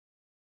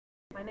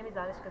My name is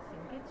Aleska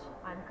Simkic.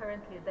 I'm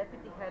currently a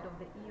deputy head of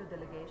the EU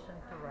delegation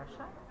to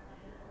Russia.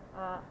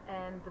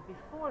 And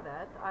before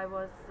that, I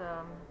was,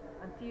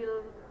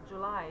 until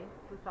July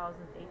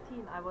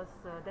 2018, I was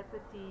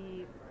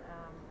deputy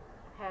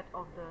head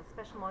of the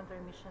special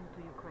monitoring mission to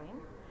Ukraine.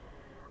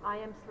 I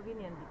am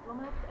Slovenian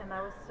diplomat, and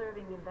I was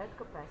serving in that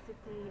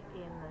capacity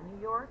in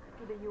New York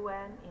to the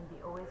UN, in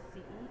the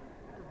OSCE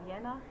to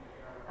Vienna,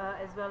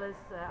 as well as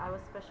I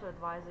was special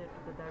advisor to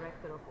the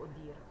director of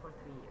ODIHR for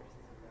 3 years.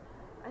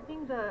 I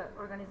think the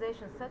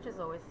organizations such as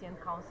OSCE and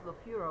Council of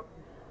Europe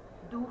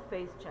do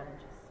face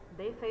challenges.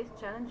 They face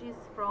challenges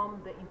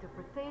from the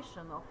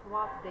interpretation of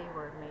what they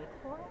were made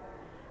for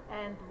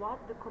and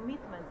what the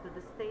commitments that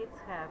the states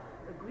have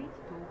agreed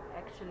to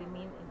actually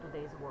mean in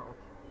today's world.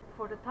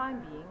 For the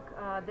time being,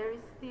 there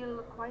is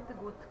still quite a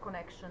good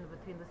connection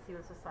between the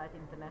civil society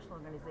and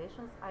international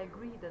organizations. I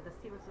agree that the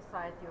civil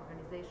society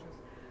organizations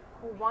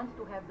who want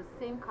to have the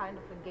same kind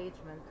of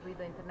engagement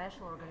with the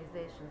international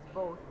organizations,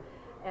 both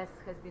as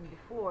has been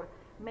before,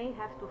 may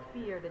have to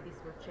fear that this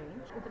will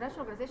change.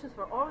 International organizations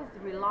were always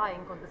relying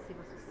on the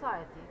civil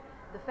society.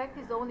 The fact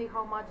is only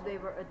how much they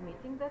were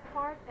admitting that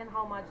part and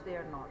how much they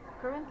are not.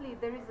 Currently,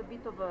 there is a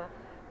bit of a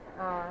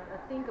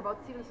thing about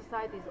civil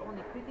society is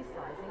only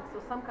criticizing, so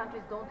some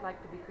countries don't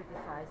like to be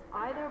criticized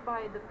either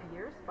by the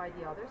peers, by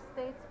the other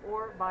states,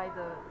 or by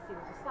the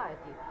civil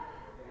society.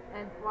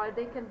 And while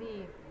they can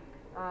be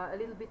a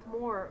little bit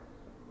more,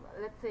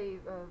 let's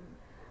say,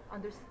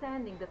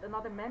 understanding that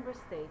another member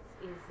state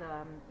is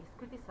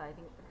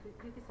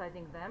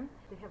criticizing them,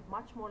 they have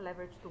much more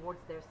leverage towards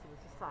their civil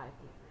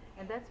society.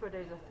 And that's where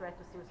there is a threat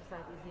to civil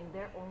society, is in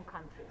their own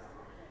countries.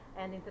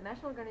 And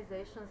international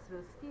organizations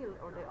will still,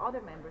 or the other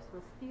members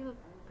will still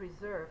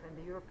preserve, and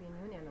the European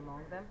Union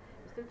among them,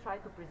 will still try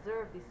to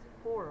preserve this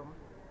forum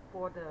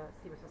for the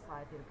civil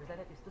society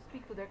representatives to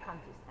speak to their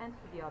countries and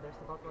to the others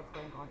about what's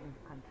going on in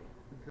the country.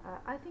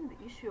 I think the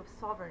issue of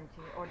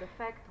sovereignty, or the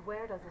fact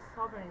where does the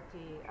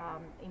sovereignty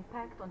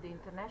impact on the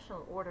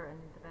international order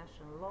and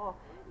international law,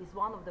 is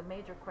one of the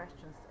major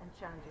questions and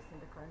challenges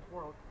in the current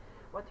world.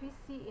 What we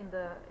see in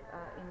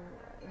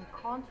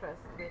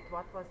contrast with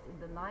what was in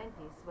the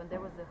 90s, when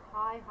there was a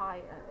high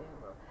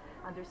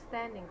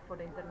understanding for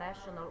the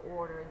international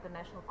order,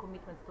 international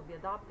commitments to be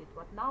adopted,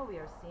 what now we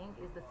are seeing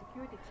is the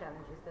security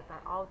challenges that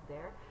are out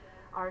there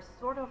are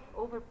sort of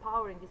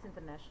overpowering this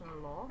international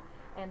law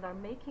and are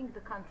making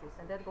the countries,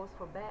 and that goes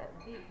for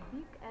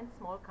big and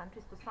small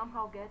countries, to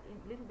somehow get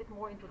a little bit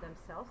more into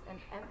themselves and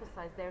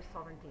emphasize their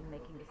sovereignty in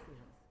making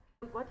decisions.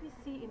 What we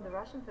see in the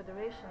Russian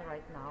Federation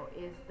right now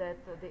is that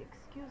the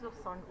excuse of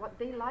what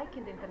they like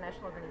in the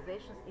international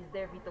organizations is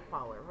their veto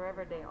power,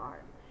 wherever they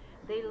are.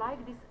 They like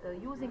this,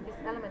 using this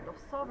element of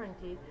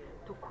sovereignty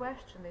to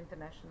question the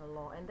international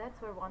law, and that's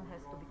where one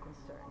has to be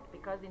concerned,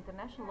 because the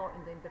international law,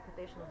 in the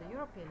interpretation of the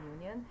European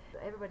Union,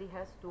 everybody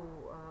has to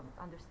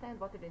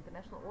understand what is the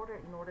international order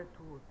in order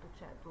to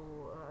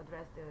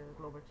address the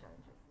global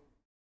challenges.